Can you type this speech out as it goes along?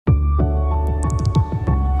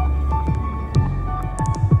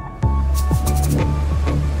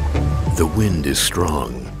The wind is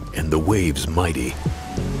strong and the waves mighty.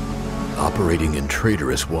 Operating in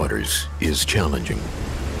traitorous waters is challenging.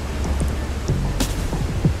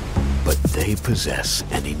 But they possess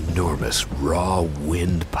an enormous raw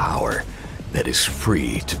wind power that is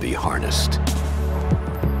free to be harnessed.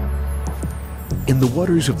 In the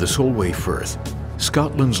waters of the Solway Firth,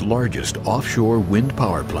 Scotland's largest offshore wind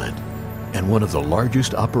power plant and one of the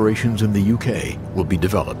largest operations in the UK will be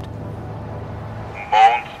developed.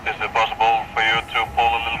 Bones, is it possible for you to pull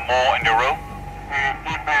a little more in your rope?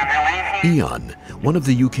 E.ON, one of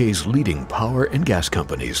the UK's leading power and gas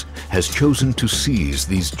companies, has chosen to seize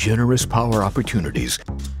these generous power opportunities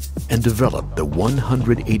and develop the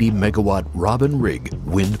 180 megawatt Robin Rigg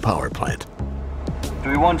wind power plant. Do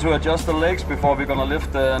we want to adjust the legs before we're going to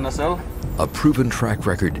lift the nacelle? A proven track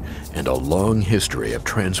record and a long history of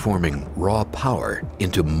transforming raw power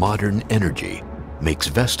into modern energy makes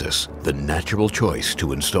Vestas the natural choice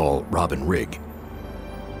to install Robin Rigg.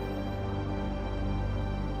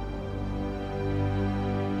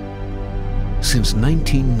 Since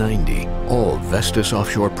 1990, all Vestas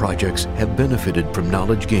offshore projects have benefited from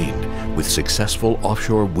knowledge gained with successful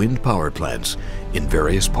offshore wind power plants in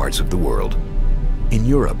various parts of the world. In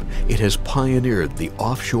Europe, it has pioneered the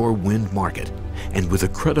offshore wind market, and with a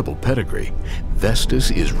credible pedigree,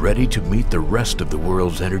 Vestas is ready to meet the rest of the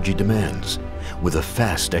world's energy demands with a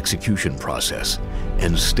fast execution process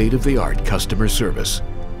and state-of-the-art customer service,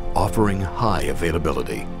 offering high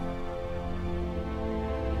availability.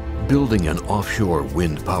 Building an offshore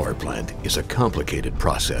wind power plant is a complicated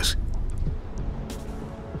process.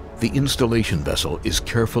 The installation vessel is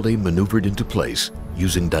carefully maneuvered into place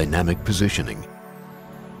using dynamic positioning.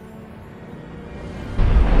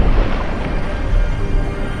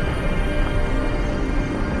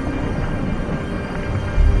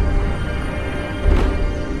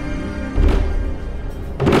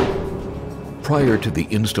 Prior to the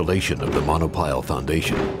installation of the monopile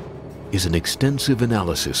foundation is an extensive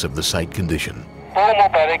analysis of the site condition.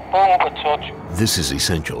 This is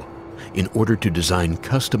essential in order to design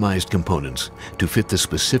customized components to fit the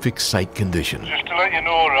specific site condition. Just to let you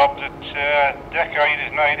know, Rob, that deck height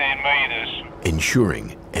is 19 meters.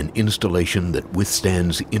 Ensuring an installation that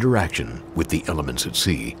withstands interaction with the elements at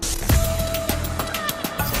sea.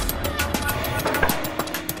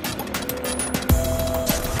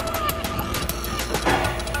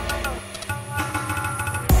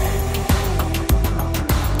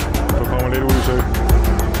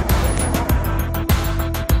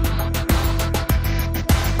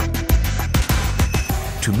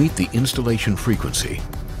 To meet the installation frequency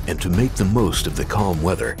and to make the most of the calm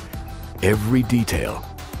weather, every detail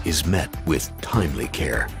is met with timely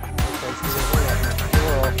care.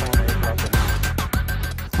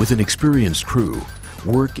 With an experienced crew,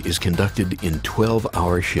 work is conducted in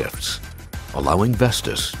 12-hour shifts, allowing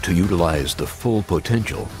Vestas to utilize the full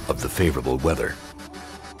potential of the favorable weather.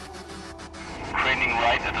 Craning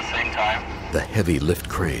right at the same time. The heavy lift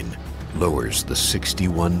crane lowers the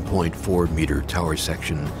 61.4 meter tower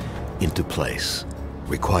section into place,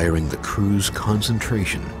 requiring the crew's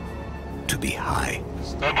concentration to be high.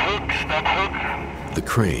 Step hook, step hook. The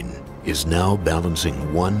crane is now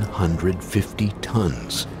balancing 150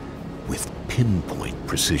 tons with pinpoint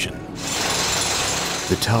precision.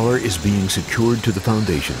 The tower is being secured to the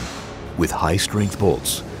foundation with high-strength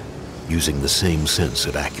bolts using the same sense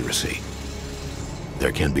of accuracy.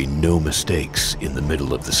 There can be no mistakes in the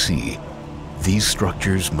middle of the sea. These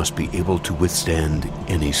structures must be able to withstand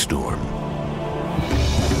any storm.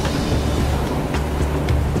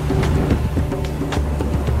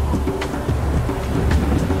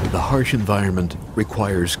 The harsh environment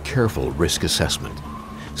requires careful risk assessment,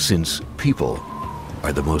 since people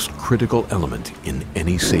are the most critical element in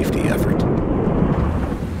any safety effort.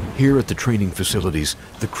 Here at the training facilities,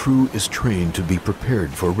 the crew is trained to be prepared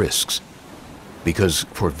for risks, because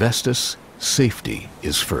for Vestas, safety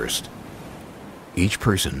is first. Each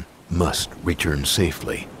person must return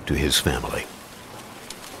safely to his family.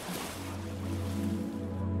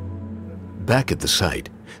 Back at the site,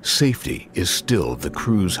 safety is still the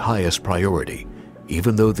crew's highest priority,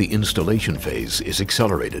 even though the installation phase is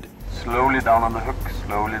accelerated. Slowly down on the hook,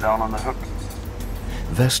 slowly down on the hook.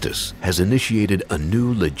 Vestas has initiated a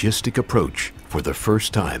new logistic approach for the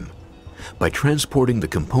first time by transporting the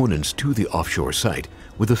components to the offshore site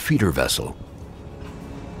with a feeder vessel.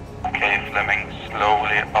 Okay, Fleming,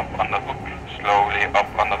 slowly up on the hook, slowly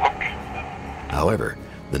up on the hook. However,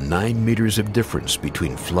 the 9 meters of difference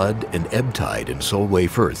between flood and ebb tide in Solway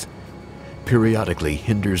Firth periodically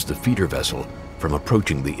hinders the feeder vessel from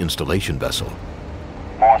approaching the installation vessel.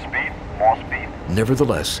 More speed, more speed.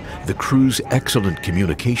 Nevertheless, the crew's excellent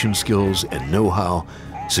communication skills and know-how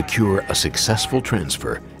secure a successful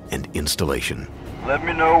transfer and installation. Let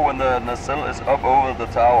me know when the nacelle is up over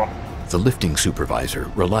the tower. The lifting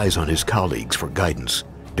supervisor relies on his colleagues for guidance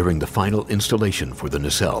during the final installation for the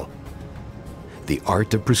nacelle. The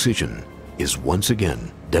art of precision is once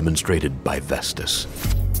again demonstrated by Vestas.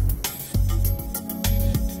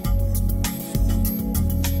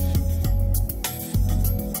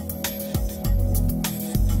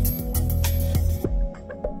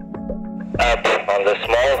 Up on the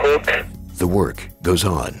small hook. The work goes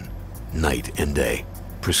on night and day.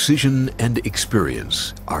 Precision and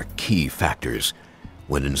experience are key factors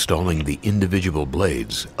when installing the individual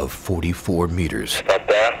blades of 44 meters. Stop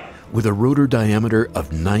there. With a rotor diameter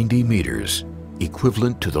of 90 meters,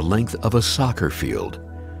 equivalent to the length of a soccer field,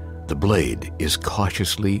 the blade is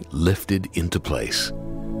cautiously lifted into place.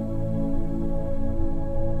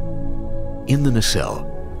 In the nacelle,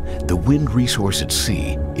 the wind resource at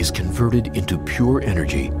sea is converted into pure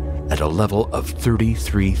energy at a level of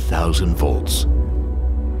 33,000 volts.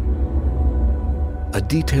 A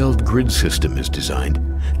detailed grid system is designed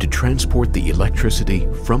to transport the electricity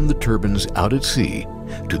from the turbines out at sea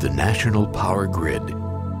to the national power grid.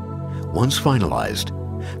 Once finalized,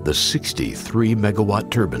 the 63 megawatt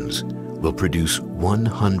turbines will produce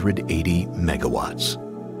 180 megawatts.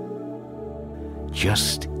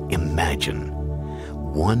 Just imagine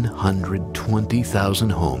 120,000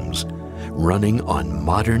 homes running on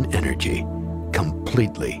modern energy,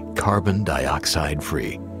 completely carbon dioxide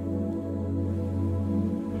free.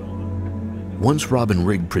 Once Robin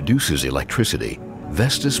Rigg produces electricity,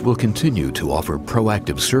 Vestas will continue to offer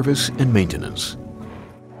proactive service and maintenance.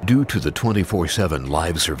 Due to the 24/7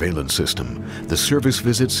 live surveillance system, the service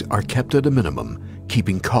visits are kept at a minimum,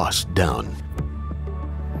 keeping costs down.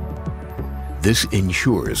 This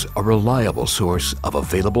ensures a reliable source of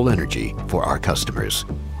available energy for our customers.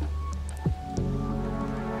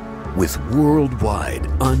 With worldwide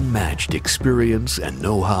unmatched experience and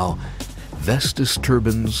know-how, Vestas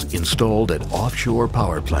turbines installed at offshore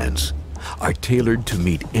power plants are tailored to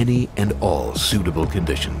meet any and all suitable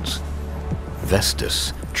conditions.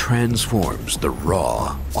 Vestas transforms the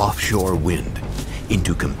raw offshore wind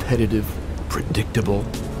into competitive, predictable,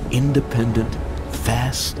 independent,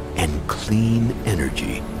 fast, and clean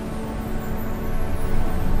energy.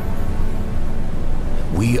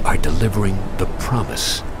 We are delivering the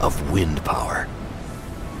promise of wind power.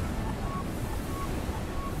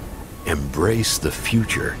 Embrace the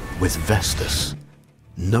future with Vestas,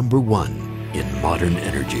 #1 in modern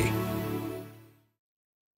energy.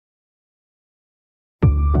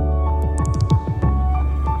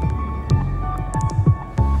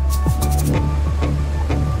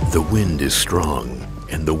 The wind is strong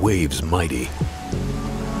and the waves mighty.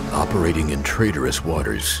 Operating in traitorous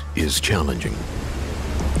waters is challenging.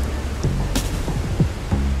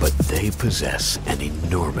 But they possess an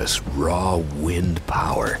enormous raw wind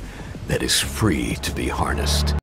power that is free to be harnessed.